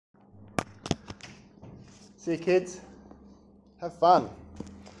See you, kids. Have fun.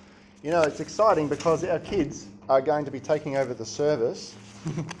 You know, it's exciting because our kids are going to be taking over the service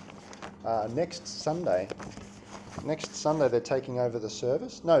next Sunday. Next Sunday they're taking over the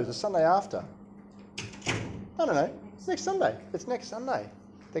service. No, the Sunday after. No. It's next Sunday. It's next Sunday.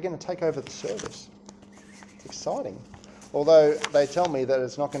 They're going to take over the service. It's exciting. Although they tell me that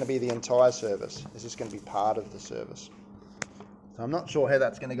it's not going to be the entire service. It's just going to be part of the service. So I'm not sure how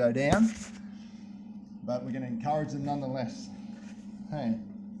that's going to go down, but we're going to encourage them nonetheless. Hey.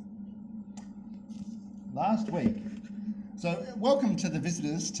 Last week. So welcome to the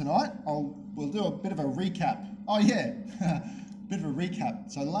visitors tonight. We'll do a bit of a recap. Oh yeah, bit of a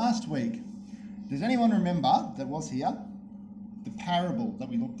recap. So last week, does anyone remember that was here? The parable that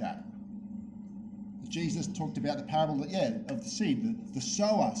we looked at. Jesus talked about the parable of the seed, the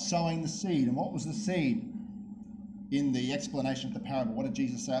sower sowing the seed. And what was the seed in the explanation of the parable? What did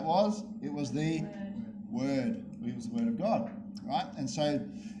Jesus say it was? It was the Word. It was the Word of God, right? And so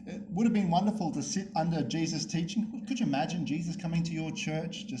it would have been wonderful to sit under Jesus' teaching. Could you imagine Jesus coming to your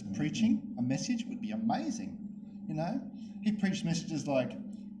church just preaching a message? It would be amazing, you know? He preached messages like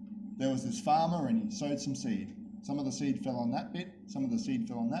there was this farmer and he sowed some seed. Some of the seed fell on that bit, some of the seed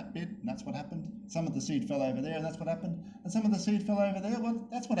fell on that bit, and that's what happened. Some of the seed fell over there, and that's what happened. And some of the seed fell over there, well,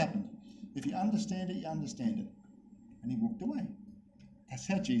 that's what happened. If you understand it, you understand it. And he walked away. That's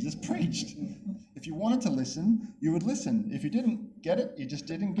how Jesus preached. If you wanted to listen, you would listen. If you didn't get it, you just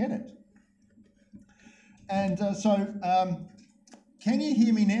didn't get it. And Can You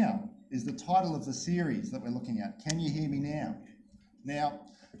Hear Me Now is the title of the series that we're looking at. Can You Hear Me Now? Now,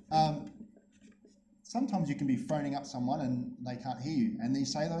 sometimes you can be phoning up someone and they can't hear you, and they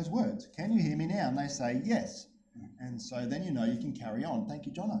say those words, can you hear me now? And they say yes. And so then you know you can carry on. Thank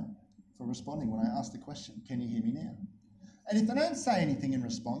you, Jono, for responding when I asked the question, can you hear me now? And if they don't say anything in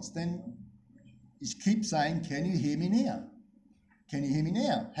response, then you keep saying, can you hear me now? Can you hear me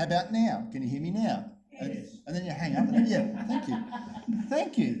now? How about now? Can you hear me now? Yes. And then you hang up and then, yeah, thank you.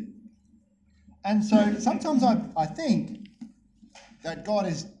 Thank you. And so sometimes I think that God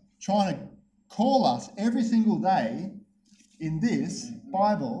is trying to call us every single day in this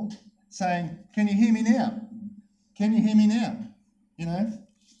Bible saying, can you hear me now? Can you hear me now? You know?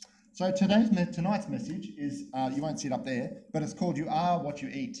 So tonight's message is, you won't see it up there, but it's called You Are What You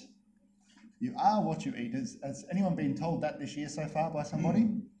Eat. You are what you eat. Has anyone been told that this year so far by somebody?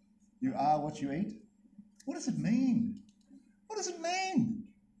 You are what you eat? What does it mean? What does it mean?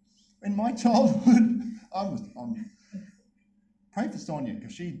 In my childhood, pray for Sonia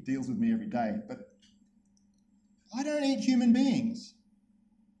because she deals with me every day, but I don't eat human beings,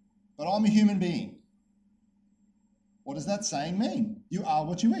 but I'm a human being. What does that saying mean? You are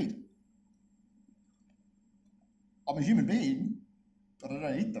what you eat. I'm a human being, but I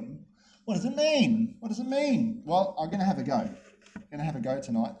don't eat them. What does it mean? What does it mean? Well, I'm going to have a go. I'm going to have a go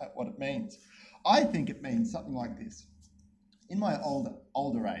tonight at what it means. I think it means something like this. In my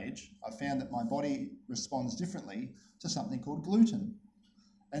older age, I found that my body responds differently to something called gluten.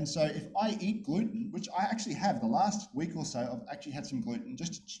 And so if I eat gluten, which I actually have the last week or so, I've actually had some gluten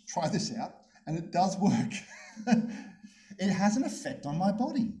just to try this out, and it does work. It has an effect on my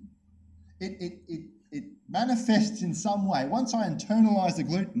body. It manifests in some way. Once I internalize the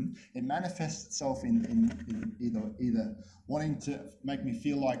gluten, it manifests itself in either wanting to make me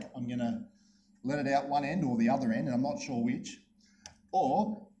feel like I'm going to let it out one end or the other end, and I'm not sure which,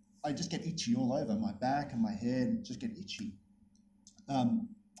 or I just get itchy all over my back and my head, just get itchy. And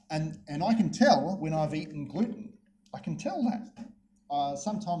I can tell when I've eaten gluten. I can tell that.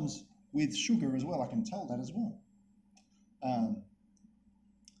 Sometimes with sugar as well, I can tell that as well.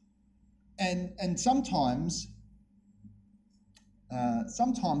 And sometimes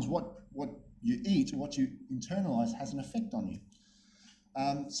what you eat or what you internalize has an effect on you.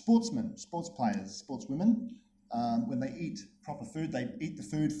 Sportsmen, sports players, sportswomen, when they eat proper food, they eat the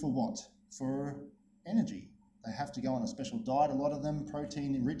food for what? For energy. They have to go on a special diet, a lot of them,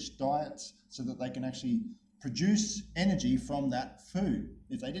 protein-enriched diets, so that they can actually produce energy from that food.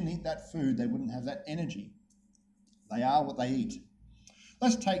 If they didn't eat that food, they wouldn't have that energy. They are what they eat.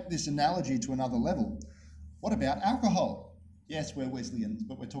 Let's take this analogy to another level. What about alcohol? Yes, we're Wesleyans,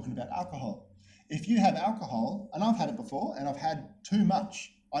 but we're talking about alcohol. If you have alcohol, and I've had it before, and I've had too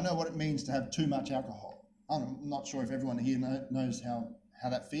much, I know what it means to have too much alcohol. I'm not sure if everyone here knows how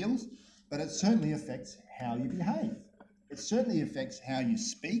that feels, but it certainly affects how you behave. It certainly affects how you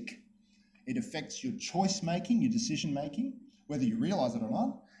speak. It affects your choice making, your decision making, whether you realize it or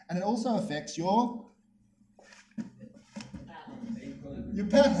not. And it also affects your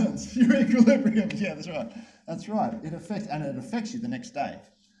balance, your equilibrium. Yeah, that's right. That's right. It affects you the next day.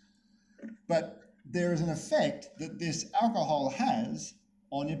 But there is an effect that this alcohol has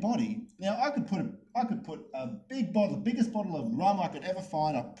on your body. Now, I could put a big bottle, the biggest bottle of rum I could ever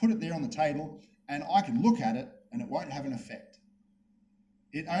find. I put it there on the table, and I can look at it, and it won't have an effect.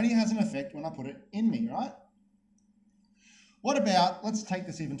 It only has an effect when I put it in me, right? What about, let's take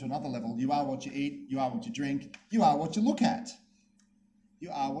this even to another level. You are what you eat, you are what you drink, you are what you look at. You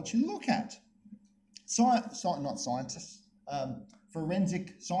are what you look at. Not scientists,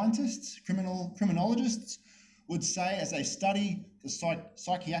 forensic scientists, criminologists would say, as they study the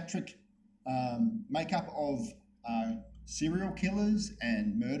psychiatric makeup of serial killers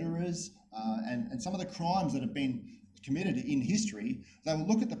and murderers and some of the crimes that have been committed in history, they will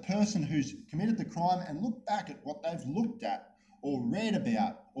look at the person who's committed the crime and look back at what they've looked at or read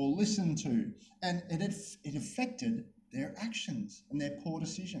about or listened to, and it affected their actions and their poor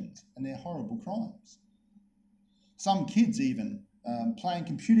decisions and their horrible crimes. Some kids even playing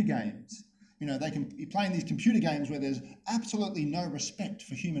computer games. You know, they can be playing these computer games where there's absolutely no respect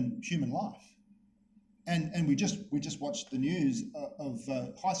for human life. And we just watched the news of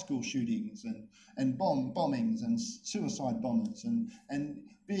high school shootings and bombings and suicide bombers and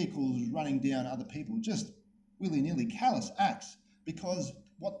vehicles running down other people, just willy-nilly callous acts, because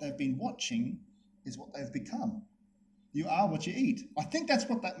what they've been watching is what they've become. You are what you eat. I think that's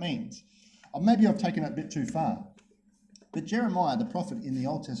what that means. Maybe I've taken it a bit too far. But Jeremiah, the prophet in the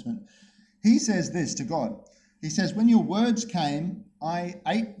Old Testament, he says this to God. He says, when your words came, I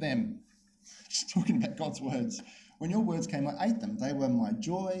ate them. Just talking about God's words. When your words came, I ate them. They were my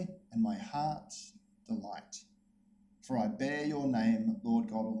joy and my heart's delight. For I bear your name, Lord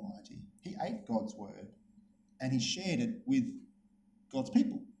God Almighty. He ate God's word and he shared it with God's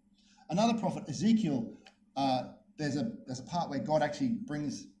people. Another prophet, Ezekiel, there's a part where God actually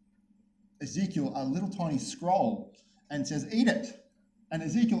brings Ezekiel a little tiny scroll and says, eat it. And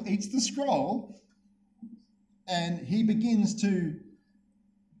Ezekiel eats the scroll and he begins to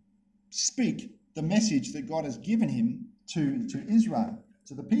speak the message that God has given him to Israel,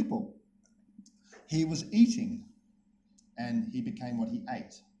 to the people. He was eating and he became what he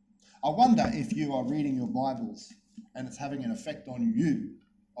ate. I wonder if you are reading your Bibles and it's having an effect on you.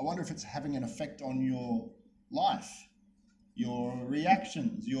 I wonder if it's having an effect on your life, your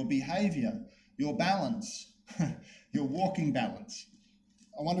reactions, your behavior, your balance, your walking balance.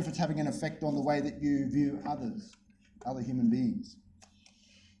 I wonder if it's having an effect on the way that you view others, other human beings.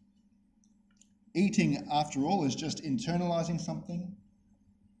 Eating, after all, is just internalizing something.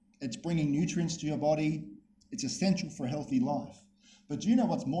 It's bringing nutrients to your body. It's essential for a healthy life. But do you know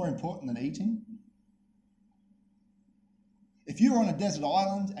what's more important than eating? If you were on a desert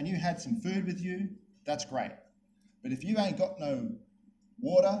island and you had some food with you, that's great. But if you ain't got no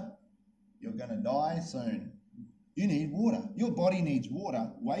water, you're going to die soon. You need water. Your body needs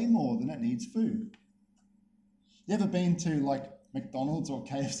water way more than it needs food. You ever been to like McDonald's or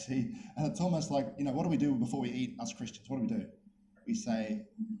KFC and it's almost like, what do we do before we eat, us Christians? What do? We say,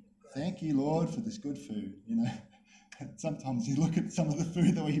 thank you, Lord, for this good food, Sometimes you look at some of the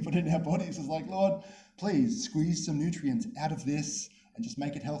food that we put in our bodies, it's like, Lord, please squeeze some nutrients out of this and just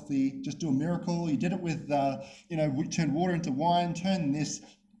make it healthy. Just do a miracle. You did it with, we turned water into wine, turn this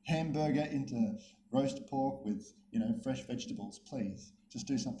hamburger into roast pork with, fresh vegetables. Please, just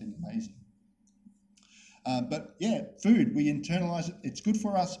do something amazing. But yeah, food, we internalize it. It's good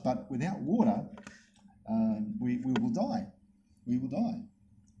for us, but without water, we will die. We will die.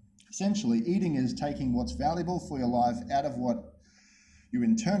 Essentially, eating is taking what's valuable for your life out of what you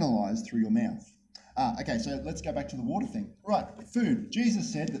internalize through your mouth. Okay, so let's go back to the water thing. Right, food.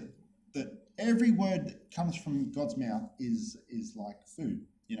 Jesus said that every word that comes from God's mouth is like food,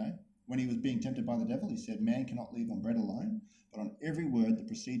 When he was being tempted by the devil, he said, man cannot live on bread alone, but on every word that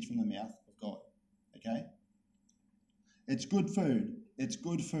proceeds from the mouth of God. Okay? It's good food. It's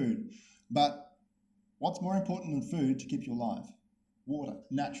good food. But what's more important than food to keep you alive? Water.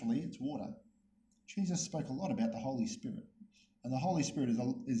 Naturally, it's water. Jesus spoke a lot about the Holy Spirit. And the Holy Spirit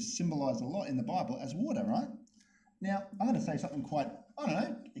is symbolized a lot in the Bible as water, right? Now, I'm going to say something quite,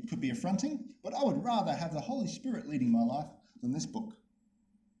 it could be affronting, but I would rather have the Holy Spirit leading my life than this book.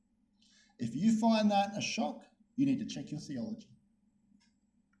 If you find that a shock, you need to check your theology.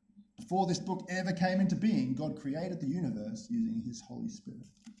 Before this book ever came into being, God created the universe using his Holy Spirit.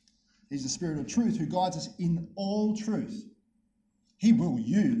 He's the Spirit of truth who guides us in all truth. He will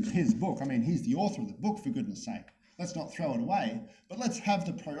use his book. He's the author of the book, for goodness sake. Let's not throw it away, but let's have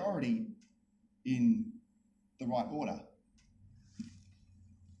the priority in the right order.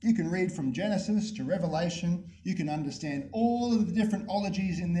 You can read from Genesis to Revelation. You can understand all of the different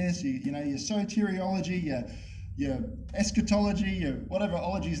ologies in this, your soteriology, your eschatology, your whatever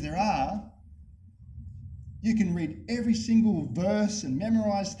ologies there are. You can read every single verse and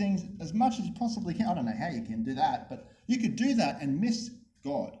memorize things as much as you possibly can. I don't know how you can do that, but you could do that and miss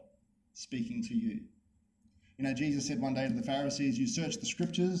God speaking to you. You know, Jesus said one day to the Pharisees, you search the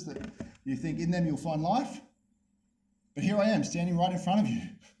scriptures that you think in them you'll find life, but here I am standing right in front of you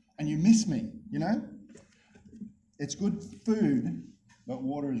and you miss me, you know? It's good food, but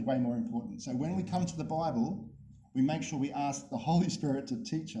water is way more important. So when we come to the Bible, we make sure we ask the Holy Spirit to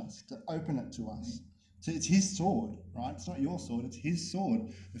teach us, to open it to us. So it's his sword, right? It's not your sword, it's his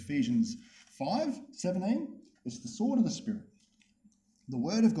sword. Ephesians 5:17, it's the sword of the Spirit. The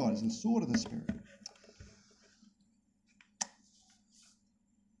word of God is the sword of the Spirit.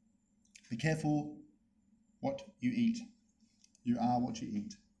 Be careful what you eat. You are what you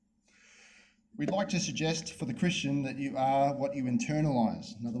eat. We'd like to suggest for the Christian that you are what you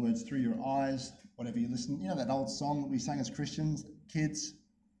internalize. In other words, through your eyes, whatever you listen. You know that old song that we sang as Christians, kids?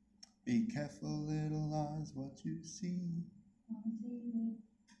 Be careful, little eyes, what you see.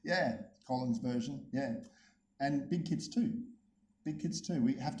 Yeah, Collins' version, yeah. And big kids too. Big kids too.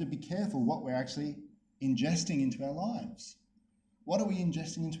 We have to be careful what we're actually ingesting into our lives. What are we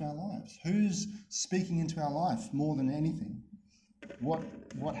ingesting into our lives? Who's speaking into our life more than anything? What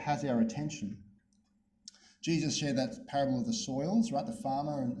has our attention? Jesus shared that parable of the soils, right? The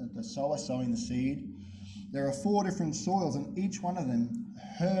farmer and the sower sowing the seed. There are 4 different soils, and each one of them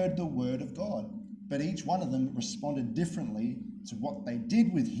heard the word of God, but each one of them responded differently to what they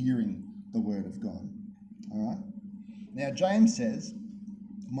did with hearing the word of God. All right? Now, James says,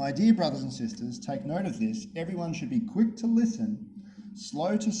 my dear brothers and sisters, take note of this. Everyone should be quick to listen,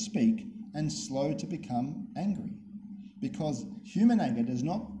 slow to speak, and slow to become angry, because human anger does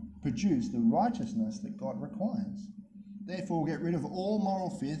not produce the righteousness that God requires. Therefore, get rid of all moral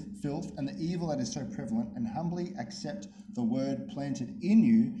filth and the evil that is so prevalent, and humbly accept the word planted in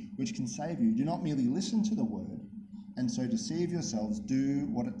you, which can save you. Do not merely listen to the word and so deceive yourselves. Do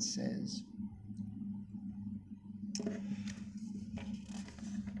what it says.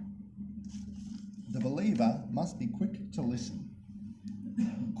 The believer must be quick to listen.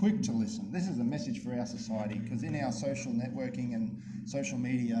 Quick to listen. This is a message for our society, because in our social networking and social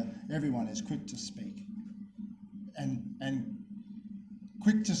media, everyone is quick to speak. And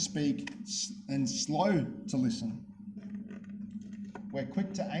quick to speak and slow to listen. We're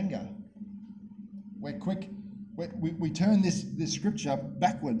quick to anger. We're quick. We turn this scripture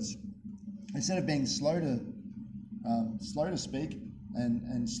backwards. Instead of being slow to speak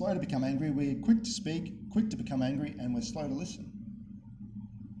and slow to become angry, we're quick to speak, quick to become angry, and we're slow to listen.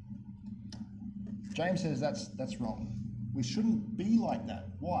 James says that's wrong. We shouldn't be like that.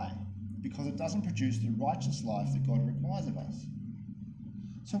 Why? Because it doesn't produce the righteous life that God requires of us.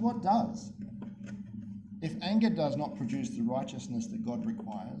 So what does? If anger does not produce the righteousness that God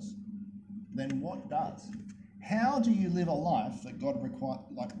requires, then what does? How do you live a life that God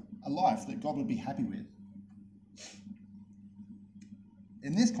a life that God would be happy with?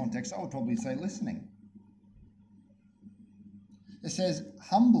 In this context, I would probably say listening. It says,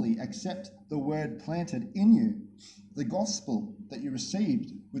 humbly accept the word planted in you, the gospel that you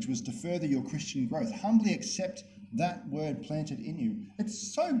received, which was to further your Christian growth. Humbly accept that word planted in you.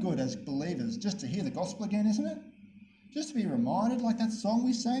 It's so good as believers just to hear the gospel again, isn't it? Just to be reminded, like that song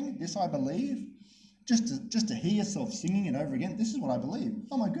we sang, This I Believe. Just to hear yourself singing it over again. This is what I believe.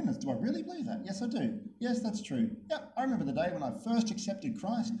 Oh my goodness, do I really believe that? Yes, I do. Yes, that's true. Yep, I remember the day when I first accepted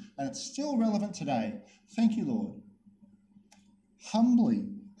Christ, and it's still relevant today. Thank you, Lord. Humbly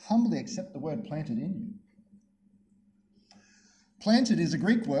accept the word planted in you. Planted is a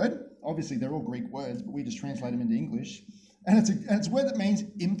Greek word. Obviously, they're all Greek words, but we just translate them into English. And it's a word that means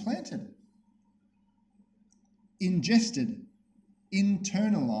implanted, ingested,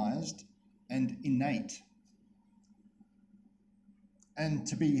 internalized, and innate. And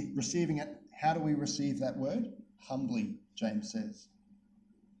to be receiving it, how do we receive that word? Humbly, James says.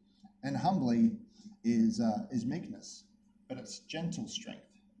 And humbly is meekness, but it's gentle strength.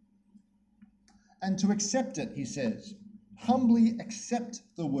 And to accept it, he says, humbly accept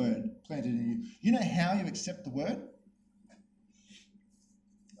the word planted in you. You know how you accept the word?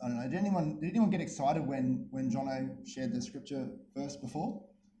 I don't know. Did anyone get excited when Jono shared the scripture verse before?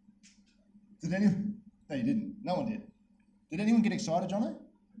 Did anyone? No, you didn't. No one did. Did anyone get excited, Jono?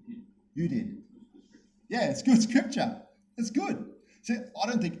 You did. Yeah, it's good scripture. It's good. See, I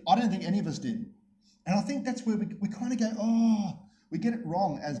don't think any of us did. And I think that's where we kind of go, we get it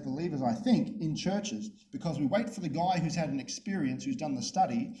wrong as believers, I think, in churches, because we wait for the guy who's had an experience, who's done the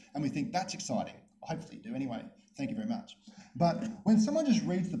study, and we think that's exciting. Hopefully you do anyway. Thank you very much. But when someone just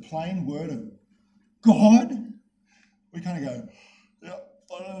reads the plain word of God, we kind of go, yeah,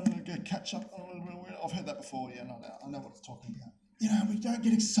 I don't know, catch up. I've heard that before. Yeah, I know what it's talking about. We don't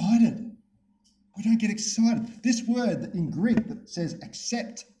get excited. We don't get excited. This word in Greek that says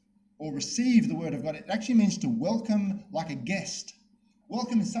accept or receive the word of God, it actually means to welcome like a guest.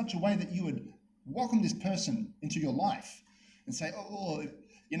 Welcome in such a way that you would welcome this person into your life and say, oh,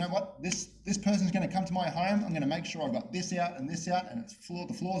 you know what? This person's going to come to my home. I'm going to make sure I've got this out, and it's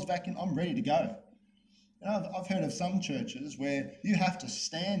the floor's vacuumed. I'm ready to go. I've heard of some churches where you have to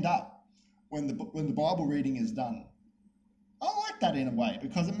stand up when the Bible reading is done. I like that in a way,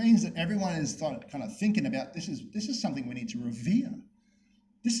 because it means that everyone is kind of thinking about this is something we need to revere.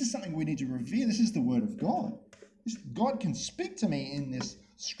 This is something we need to revere. This is the word of God. God can speak to me in this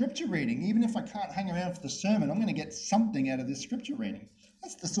scripture reading. Even if I can't hang around for the sermon, I'm going to get something out of this scripture reading.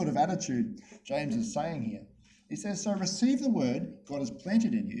 That's the sort of attitude James is saying here. He says, so receive the word God has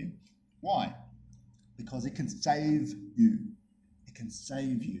planted in you. Why? Because it can save you. It can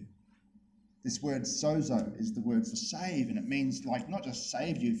save you. This word sozo is the word for save, and it means not just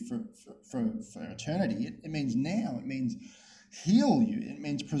save you for eternity. It means now. It means heal you. It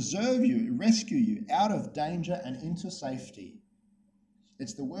means preserve you, rescue you out of danger and into safety.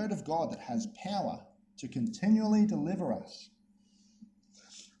 It's the word of God that has power to continually deliver us.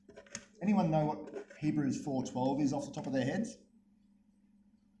 Anyone know what Hebrews 4:12 is off the top of their heads?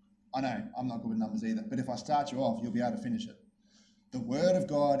 I know, I'm not good with numbers either, but if I start you off, you'll be able to finish it. The word of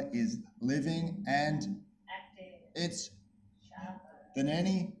God is living and active. It's Sharper than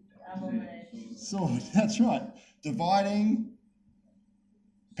any double-edged sword. That's right. Dividing,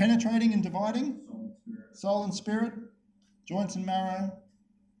 penetrating and dividing, soul and spirit, joints and marrow.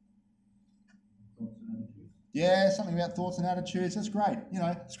 Yeah, something about thoughts and attitudes. That's great.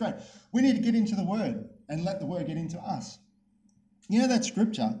 It's great. We need to get into the word and let the word get into us. That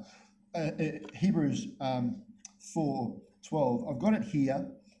scripture, Hebrews 4:12. I've got it here.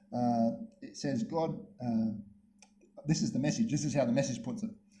 It says God, this is the message. This is how the message puts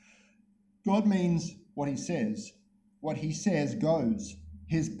it. God means what he says. What he says goes.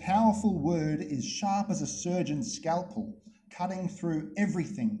 His powerful word is sharp as a surgeon's scalpel, cutting through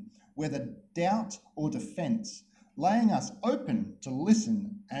everything, whether doubt or defense, laying us open to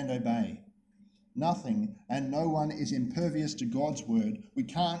listen and obey. Nothing and no one is impervious to God's word. We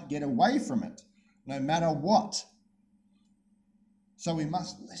can't get away from it, no matter what. So we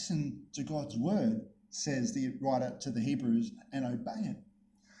must listen to God's word, says the writer to the Hebrews, and obey it.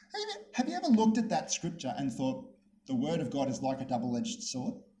 Have you ever looked at that scripture and thought, the word of God is like a double-edged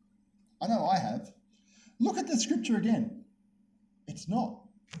sword? I know I have. Look at the scripture again. It's not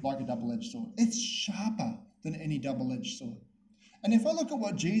like a double-edged sword. It's sharper than any double-edged sword. And if I look at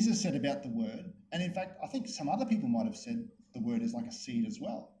what Jesus said about the word, and in fact, I think some other people might have said the word is like a seed as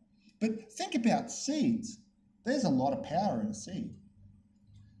well. But think about seeds. There's a lot of power in a seed.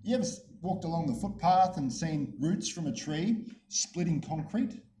 You ever walked along the footpath and seen roots from a tree splitting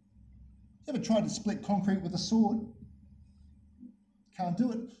concrete? You ever tried to split concrete with a sword? Can't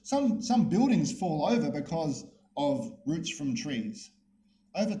do it. Some buildings fall over because of roots from trees.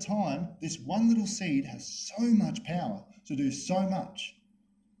 Over time, this one little seed has so much power to do so much.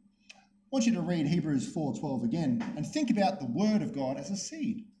 I want you to read Hebrews 4:12 again and think about the word of God as a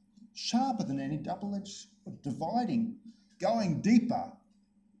seed, sharper than any double-edged sword, dividing, going deeper,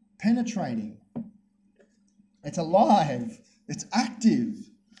 penetrating. It's alive. It's active.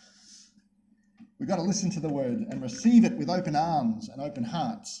 We've got to listen to the word and receive it with open arms and open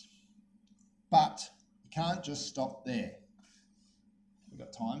hearts. But you can't just stop there. We've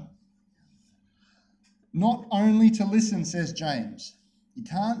got time. Not only to listen, says James. You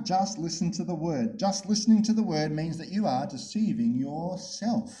can't just listen to the word. Just listening to the word means that you are deceiving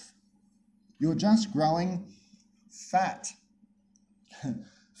yourself. You're just growing fat.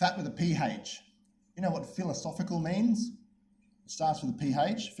 Fat with a PH. You know what philosophical means? It starts with a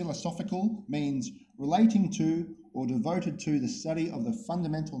PH. Philosophical means relating to or devoted to the study of the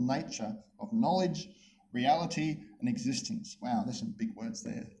fundamental nature of knowledge, reality, and existence. Wow, there's some big words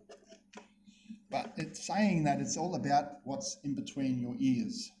there. But it's saying that it's all about what's in between your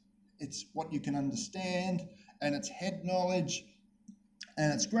ears. It's what you can understand, and it's head knowledge,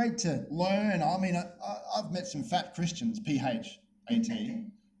 and it's great to learn. I mean, I've met some fat Christians, PH-A-T,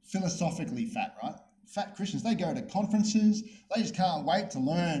 philosophically fat, right? Fat Christians, they go to conferences, they just can't wait to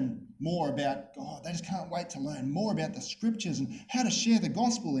learn more about God. They just can't wait to learn more about the scriptures and how to share the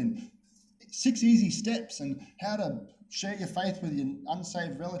gospel in 6 easy steps and how to share your faith with your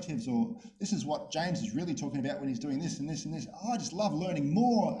unsaved relatives, or this is what James is really talking about when he's doing this and this and this. Oh, I just love learning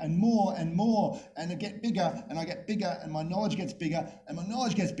more and more and more, and I get bigger and I get bigger and my knowledge gets bigger and my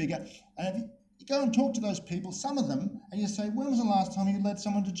knowledge gets bigger. And if you go and talk to those people, some of them, and you say, when was the last time you led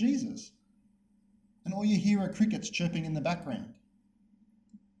someone to Jesus? and all you hear are crickets chirping in the background.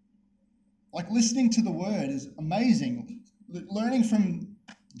 Like, listening to the word is amazing. Learning from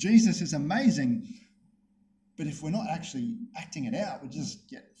Jesus is amazing. But if we're not actually acting it out, we just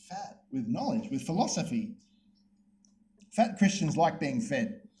get fat with knowledge, with philosophy. Fat Christians like being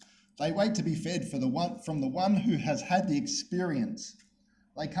fed. They wait to be fed from the one who has had the experience.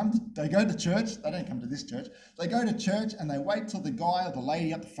 They go to church. They don't come to this church. They go to church and they wait till the guy or the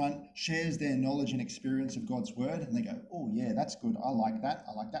lady up the front shares their knowledge and experience of God's word, and they go, "Oh yeah, that's good. I like that.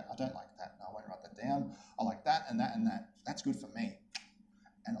 I like that. I don't like that. No, I won't write that down. I like that and that and that. That's good for me."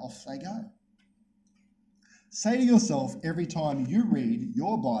 And off they go. Say to yourself every time you read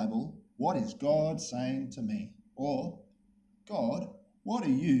your Bible, "What is God saying to me?" Or, "God, what are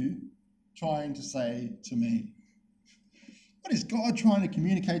you trying to say to me?" What is God trying to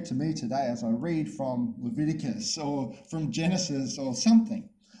communicate to me today as I read from Leviticus or from Genesis or something?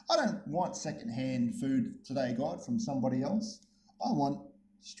 I don't want secondhand food today, God, from somebody else. I want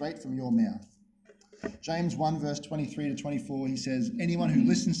straight from your mouth. James 1 verse 23 to 24, he says, "Anyone who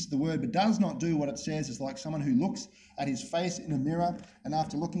listens to the word but does not do what it says is like someone who looks at his face in a mirror and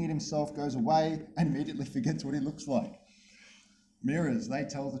after looking at himself goes away and immediately forgets what he looks like." Mirrors, they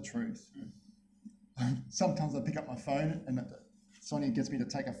tell the truth. Sometimes I pick up my phone and Sonia gets me to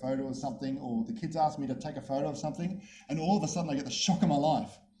take a photo of something, or the kids ask me to take a photo of something, and all of a sudden I get the shock of my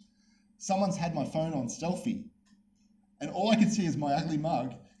life. Someone's had my phone on selfie, and all I can see is my ugly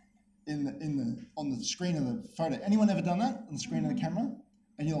mug on the screen of the photo. Anyone ever done that on the screen of the camera?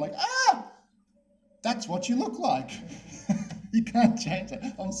 And you're like, that's what you look like. You can't change it.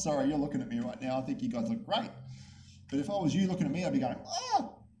 I'm sorry, you're looking at me right now. I think you guys look great. But if I was you looking at me, I'd be going,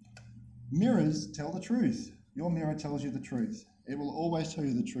 Mirrors tell the truth. Your mirror tells you the truth. It will always tell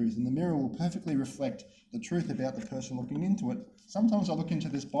you the truth, and the mirror will perfectly reflect the truth about the person looking into it. Sometimes I look into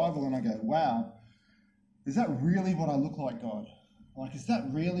this Bible and I go, wow, is that really what I look like, God? Like, is that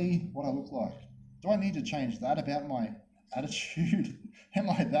really what I look like? Do I need to change that about my attitude? Am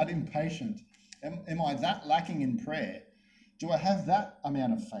I that impatient? Am I that lacking in prayer? Do I have that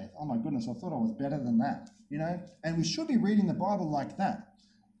amount of faith? Oh my goodness, I thought I was better than that, you know? And we should be reading the Bible like that,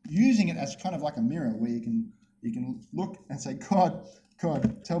 using it as kind of like a mirror where you can look and say, God,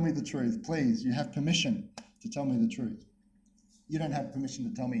 tell me the truth, please. You have permission to tell me the truth. You don't have permission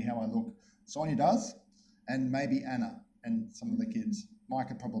to tell me how I look. Sonia does, and maybe Anna and some of the kids.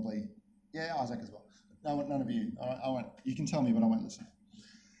 Micah probably. Yeah, Isaac as well. No, none of you. I won't. You can tell me, but I won't listen.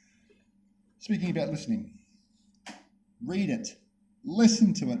 Speaking about listening, read it,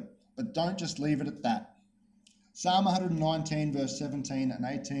 listen to it, but don't just leave it at that. Psalm 119, verse 17 and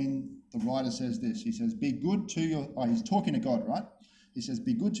 18, the writer says this. He says, be good to your... Oh, he's talking to God, right? He says,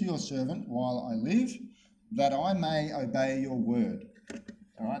 be good to your servant while I live, that I may obey your word.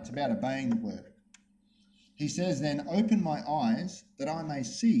 All right, it's about obeying the word. He says then, open my eyes that I may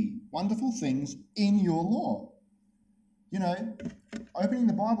see wonderful things in your law. You know, opening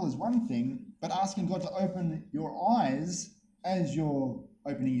the Bible is one thing, but asking God to open your eyes as you're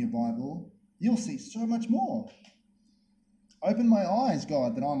opening your Bible, you'll see so much more. Open my eyes,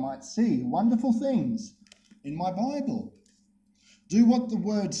 God, that I might see wonderful things in my Bible. Do what the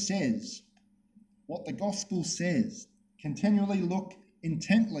word says, what the gospel says. Continually look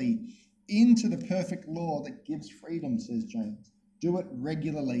intently into the perfect law that gives freedom, says James. Do it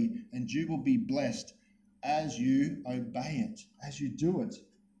regularly, and you will be blessed as you obey it, as you do it.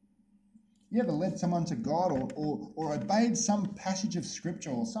 You ever led someone to God or obeyed some passage of scripture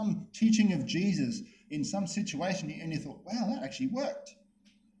or some teaching of Jesus in some situation and you thought, wow, that actually worked.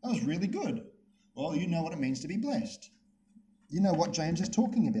 That was really good. Well, you know what it means to be blessed. You know what James is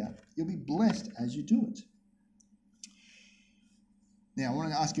talking about. You'll be blessed as you do it. Now, I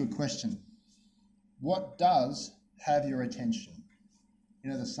want to ask you a question. What does have your attention? You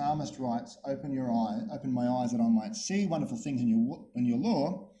know, the psalmist writes, open my eyes that I might see wonderful things in your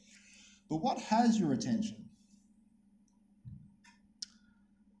law. But what has your attention?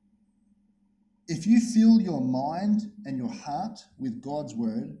 If you fill your mind and your heart with God's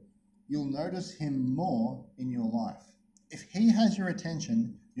word, you'll notice him more in your life. If he has your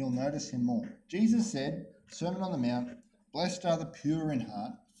attention, you'll notice him more. Jesus said, Sermon on the Mount, blessed are the pure in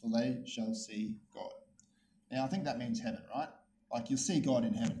heart, for they shall see God. Now, I think that means heaven, right? Like you'll see God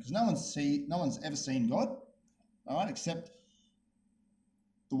in heaven, because no one's ever seen God, all right, except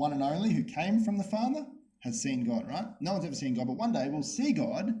the one and only who came from the Father has seen God, right? No one's ever seen God, but one day we'll see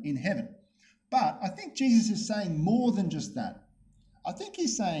God in heaven. But I think Jesus is saying more than just that. I think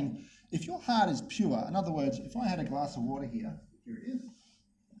he's saying, if your heart is pure, in other words, if I had a glass of water here it is,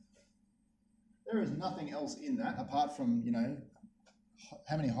 there is nothing else in that apart from, you know,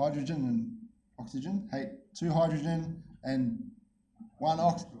 how many hydrogen and oxygen, two hydrogen, and one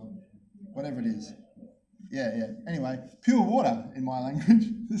whatever it is. Yeah. Anyway, pure water in my language.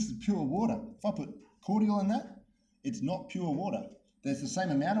 This is pure water. If I put cordial in that, it's not pure water. There's the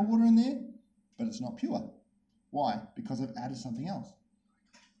same amount of water in there, but it's not pure. Why? Because I've added something else.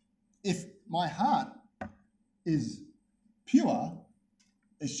 If my heart is pure,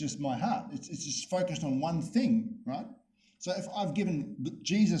 it's just my heart. It's just focused on one thing, right? So if I've given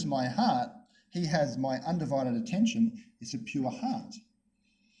Jesus my heart, he has my undivided attention. It's a pure heart.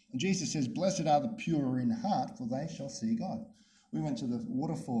 And Jesus says, blessed are the pure in heart, for they shall see God. We went to the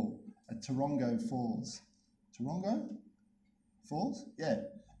waterfall at Tarongo Falls. Tarongo Falls? Yeah.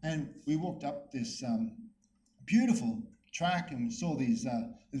 And we walked up this beautiful track and we saw these, there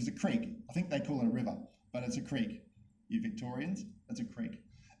was a creek. I think they call it a river, but it's a creek. You Victorians, that's a creek.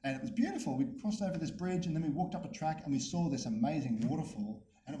 And it was beautiful. We crossed over this bridge and then we walked up a track and we saw this amazing waterfall.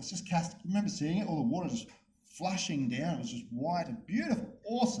 And it was just I remember seeing it, all the water just flushing down. It was just white and beautiful,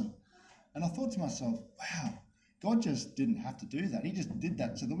 awesome. And I thought to myself, wow, God just didn't have to do that. He just did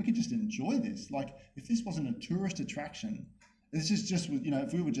that so that we could just enjoy this. Like, if this wasn't a tourist attraction, this is just,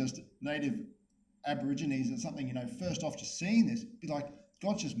 if we were just native Aborigines or something, first off just seeing this, it'd be like,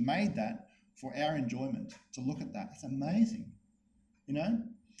 God just made that for our enjoyment, to look at that. It's amazing,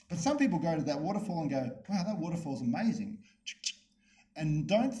 But some people go to that waterfall and go, wow, that waterfall's amazing, and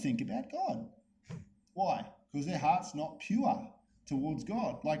don't think about God. Why? Because their heart's not pure towards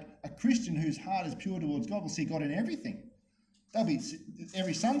God. Like a Christian whose heart is pure towards God will see God in everything. They'll be,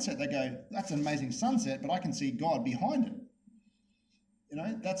 every sunset, they go, that's an amazing sunset, but I can see God behind it.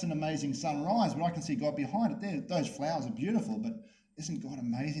 That's an amazing sunrise, but I can see God behind it. Those flowers are beautiful, but isn't God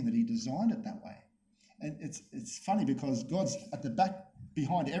amazing that he designed it that way? And it's funny because God's at the back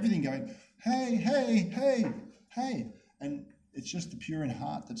behind everything going, hey, hey, hey, hey. And it's just the pure in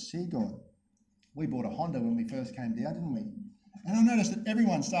heart that see God. We bought a Honda when we first came down, didn't we? And I noticed that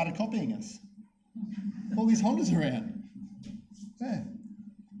everyone started copying us. All these Hondas around. Yeah.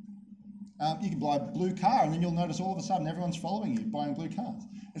 You can buy a blue car and then you'll notice all of a sudden everyone's following you, buying blue cars.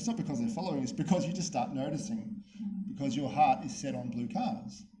 It's not because they're following, it's because you just start noticing. Because your heart is set on blue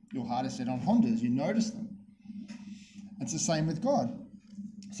cars. Your heart is set on Hondas. You notice them. It's the same with God.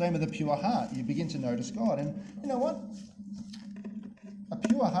 Same with a pure heart. You begin to notice God. And you know what? A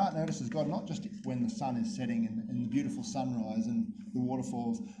pure heart notices God not just when the sun is setting and the beautiful sunrise and the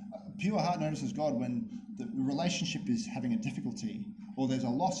waterfalls. A pure heart notices God when the relationship is having a difficulty, or there's a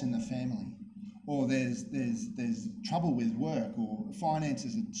loss in the family, or there's trouble with work, or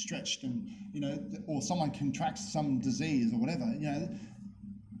finances are stretched, and or someone contracts some disease or whatever.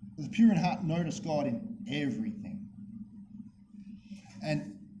 The pure in heart notice God in everything.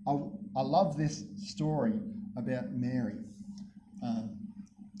 And I love this story about Mary.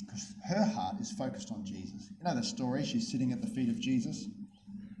 Because her heart is focused on Jesus. You know the story, she's sitting at the feet of Jesus.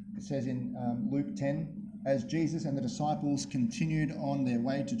 It says in Luke 10, as Jesus and the disciples continued on their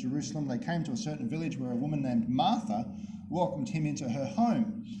way to Jerusalem, they came to a certain village where a woman named Martha welcomed him into her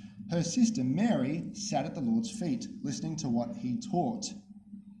home. Her sister Mary sat at the Lord's feet, listening to what he taught.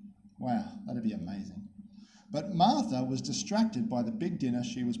 Wow, that'd be amazing. But Martha was distracted by the big dinner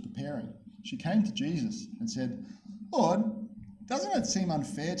she was preparing. She came to Jesus and said, Lord, doesn't it seem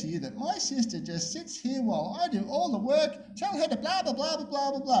unfair to you that my sister just sits here while I do all the work? Tell her to blah, blah, blah, blah,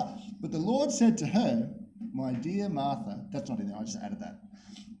 blah, blah, blah. But the Lord said to her, my dear Martha, that's not in there, I just added that.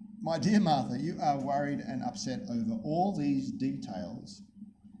 My dear Martha, you are worried and upset over all these details.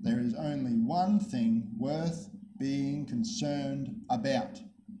 There is only one thing worth being concerned about.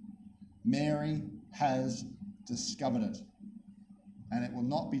 Mary has discovered it, and it will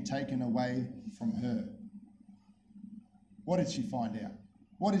not be taken away from her. What did she find out?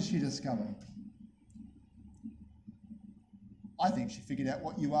 What did she discover? I think she figured out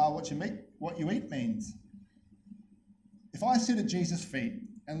what you are, what you eat means. If I sit at Jesus' feet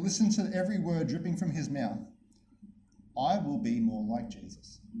and listen to every word dripping from his mouth, I will be more like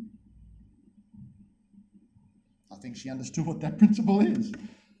Jesus. I think she understood what that principle is.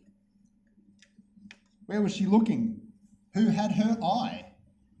 Where was she looking? Who had her eye?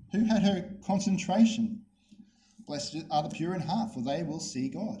 Who had her concentration? Blessed are the pure in heart, for they will see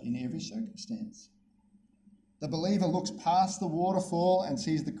God in every circumstance. The believer looks past the waterfall and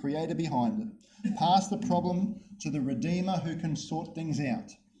sees the Creator behind it, past the problem to the Redeemer who can sort things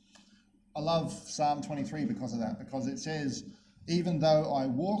out. I love Psalm 23 because of that, because it says, even though I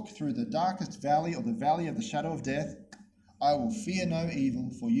walk through the darkest valley or the valley of the shadow of death, I will fear no evil,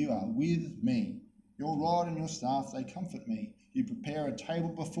 for you are with me. Your rod and your staff, they comfort me. You prepare a table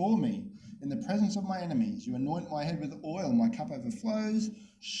before me in the presence of my enemies. You anoint my head with oil, my cup overflows.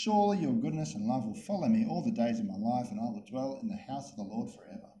 Surely your goodness and love will follow me all the days of my life, and I will dwell in the house of the Lord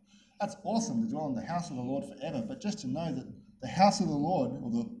forever. That's awesome to dwell in the house of the Lord forever, but just to know that the house of the Lord,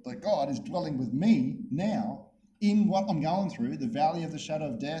 or the God, is dwelling with me now in what I'm going through, the valley of the shadow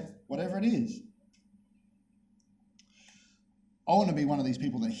of death, whatever it is. I want to be one of these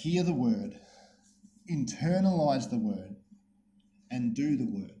people that hear the word, internalize the word, and do the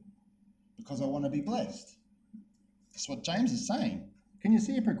word, because I want to be blessed. That's what James is saying. Can you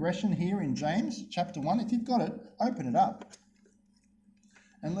see a progression here in James chapter 1? If you've got it, open it up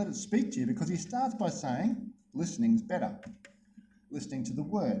and let it speak to you, because he starts by saying listening's better. Listening to the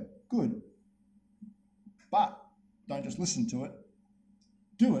word, good. But don't just listen to it,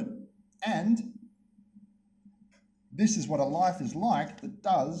 do it. And this is what a life is like that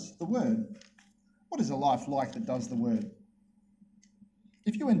does the word. What is a life like that does the word?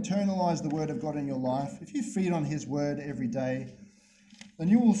 If you internalize the word of God in your life, if you feed on his word every day, then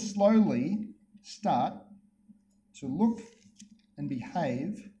you will slowly start to look and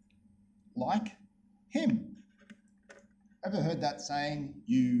behave like him. Ever heard that saying,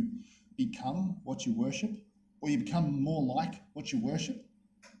 you become what you worship, or you become more like what you worship?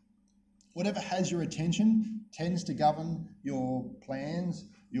 Whatever has your attention tends to govern your plans,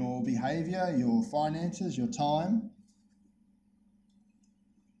 your behavior, your finances, your time.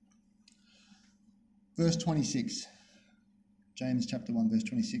 Verse 26, James chapter 1, verse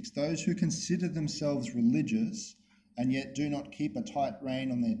 26. Those who consider themselves religious and yet do not keep a tight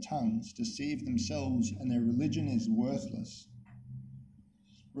rein on their tongues deceive themselves, and their religion is worthless.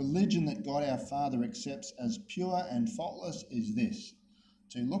 Religion that God our Father accepts as pure and faultless is this: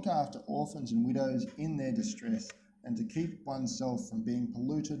 to look after orphans and widows in their distress, and to keep oneself from being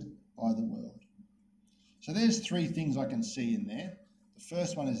polluted by the world. So there's three things I can see in there. The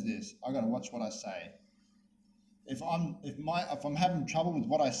first one is this: I got to watch what I say. If I'm having trouble with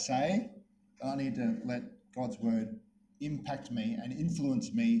what I say, then I need to let God's word impact me and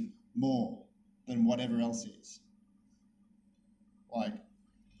influence me more than whatever else is.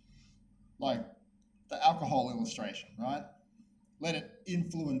 Like the alcohol illustration, right? Let it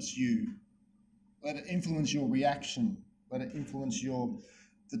influence you. Let it influence your reaction. Let it influence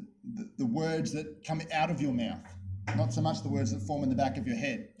the words that come out of your mouth, not so much the words that form in the back of your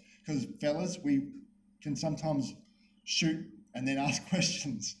head. Because fellas, we can sometimes shoot and then ask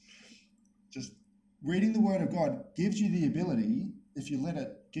questions. Just reading the word of God gives you the ability, if you let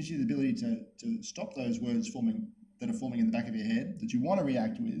it, gives you the ability to stop those words that are forming in the back of your head that you want to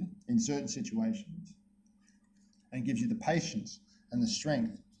react with in certain situations, and gives you the patience and the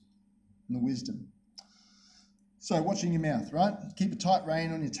strength and the wisdom. So watching your mouth, right? Keep a tight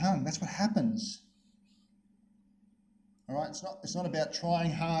rein on your tongue. That's what happens. All right, it's not about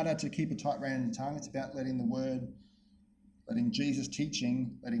trying harder to keep a tight rein on your tongue. It's about letting the word, letting Jesus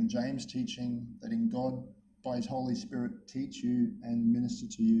teaching, letting James teaching, letting God by his Holy Spirit teach you and minister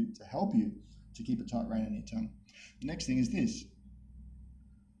to you to help you to keep a tight rein on your tongue. The next thing is this: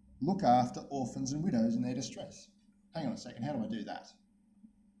 look after orphans and widows in their distress. Hang on a second, how do I do that?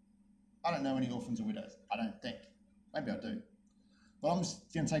 I don't know any orphans or widows. I don't think. Maybe I do. But I'm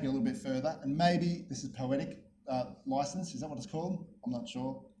just going to take it a little bit further, and maybe this is poetic license. Is that what it's called? I'm not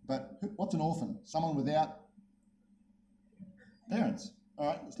sure. But what's an orphan? Someone without parents. All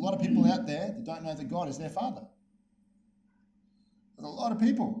right. There's a lot of people out there that don't know that God is their father. There's a lot of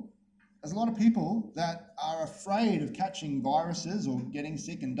people. There's a lot of people that are afraid of catching viruses or getting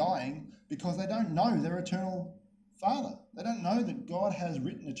sick and dying because they don't know their eternal Father. They don't know that God has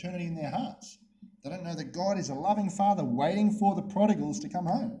written eternity in their hearts. They don't know that God is a loving Father waiting for the prodigals to come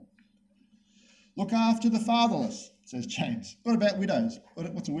home. Look after the fatherless, says James. What about widows?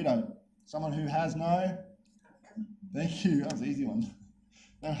 What's a widow? Someone who has no... Thank you. That was an easy one.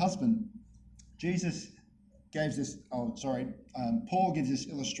 No husband. Jesus gave this... Paul gives this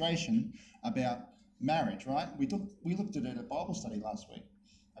illustration about marriage, right? We looked at it at Bible study last week,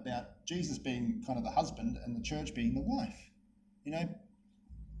 about Jesus being kind of the husband and the church being the wife. You know,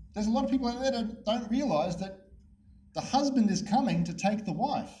 there's a lot of people out there that don't realise that the husband is coming to take the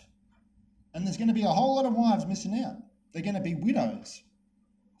wife. And there's going to be a whole lot of wives missing out. They're going to be widows,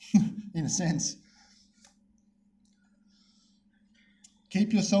 in a sense.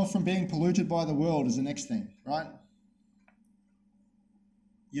 Keep yourself from being polluted by the world is the next thing, right?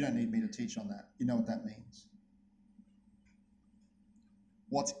 You don't need me to teach on that. You know what that means.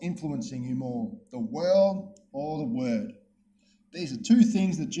 What's influencing you more, the world or the word? These are three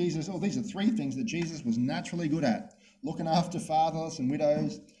things that Jesus was naturally good at. Looking after fatherless and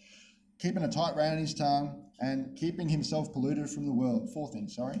widows, keeping a tight rein on his tongue, and keeping himself polluted from the world. 4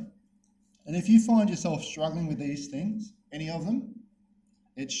 things, sorry. And if you find yourself struggling with these things, any of them,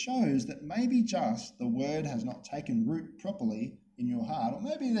 it shows that maybe just the word has not taken root properly in your heart, or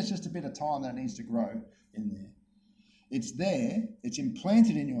maybe there's just a bit of time that needs to grow in there. It's there, it's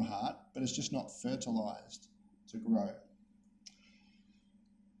implanted in your heart, but it's just not fertilized to grow.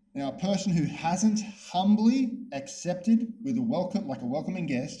 Now, a person who hasn't humbly accepted with a welcome, like a welcoming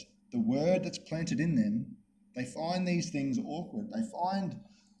guest, the word that's planted in them, they find these things awkward. They find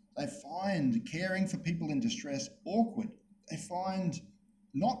caring for people in distress awkward. They find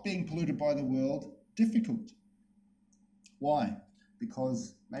not being polluted by the world difficult. Why?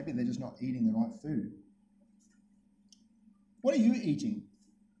 Because maybe they're just not eating the right food. What are you eating?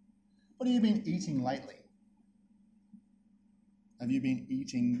 What have you been eating lately? Have you been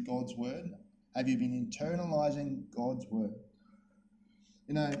eating God's word? Have you been internalizing God's word?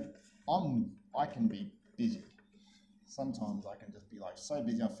 You know, I can be busy. Sometimes I can just be like so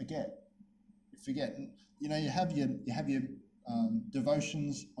busy I forget. You forget. You know, you have your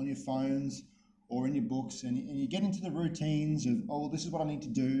devotions on your phones or in your books, and you get into the routines of, oh, this is what I need to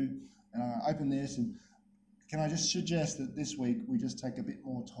do, and I open this, and can I just suggest that this week we just take a bit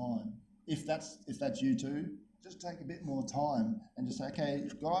more time? If that's you too, just take a bit more time and just say, okay,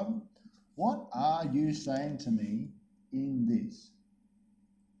 God, what are you saying to me in this?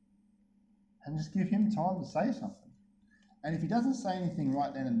 And just give him time to say something. And if he doesn't say anything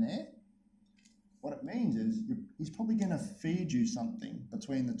right then and there, what it means is he's probably going to feed you something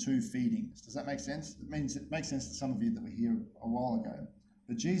between the 2 feedings. Does that make sense? It makes sense to some of you that were here a while ago.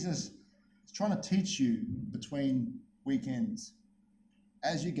 But Jesus is trying to teach you between weekends.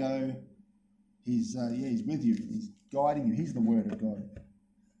 As you go, he's with you. He's guiding you. He's the Word of God.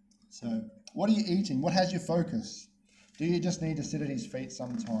 So what are you eating? What has your focus? Do you just need to sit at his feet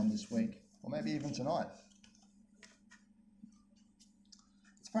sometime this week? Or maybe even tonight?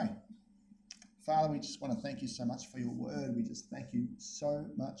 Let's pray. Father, we just want to thank you so much for your word. We just thank you so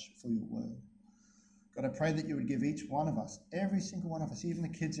much for your word. God, I pray that you would give each one of us, every single one of us, even the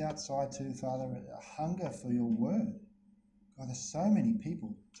kids outside too, Father, a hunger for your word. God, there's so many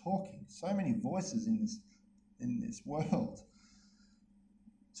people talking, so many voices in this world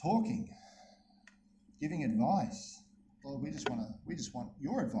talking, giving advice. Lord, we just want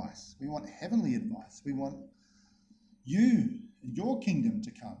your advice. We want heavenly advice. We want you and your kingdom to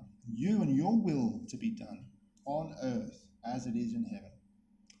come, you and your will to be done on earth as it is in heaven.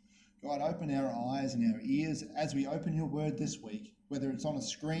 God, open our eyes and our ears as we open your word this week, whether it's on a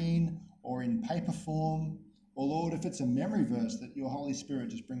screen or in paper form, or Lord, if it's a memory verse that your Holy Spirit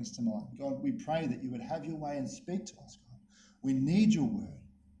just brings to mind. God, we pray that you would have your way and speak to us, God. We need your word.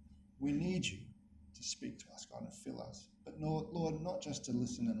 We need you to speak to us, God, and fill us. But Lord, not just to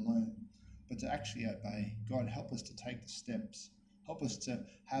listen and learn, but to actually obey. God, help us to take the steps. Help us to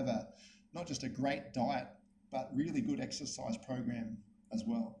have not just a great diet, but really good exercise program as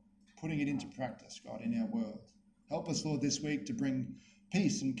well. Putting it into practice, God, in our world. Help us, Lord, this week to bring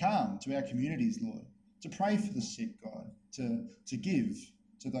peace and calm to our communities, Lord. To pray for the sick, God. To give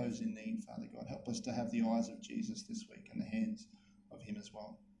to those in need, Father God. Help us to have the eyes of Jesus this week and the hands of him as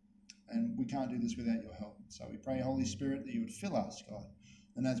well. And we can't do this without your help. So we pray, Holy Spirit, that you would fill us, God.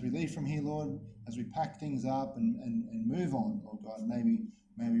 And as we leave from here, Lord, as we pack things up and move on, Lord God, may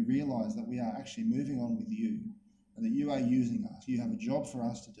we realize that we are actually moving on with you and that you are using us. You have a job for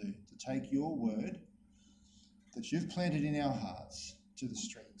us to do, to take your word that you've planted in our hearts to the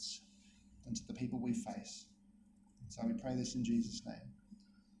streets and to the people we face. So we pray this in Jesus' name.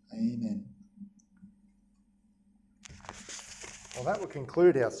 Amen. Well, that will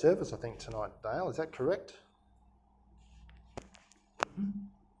conclude our service, I think, tonight, Dale. Is that correct?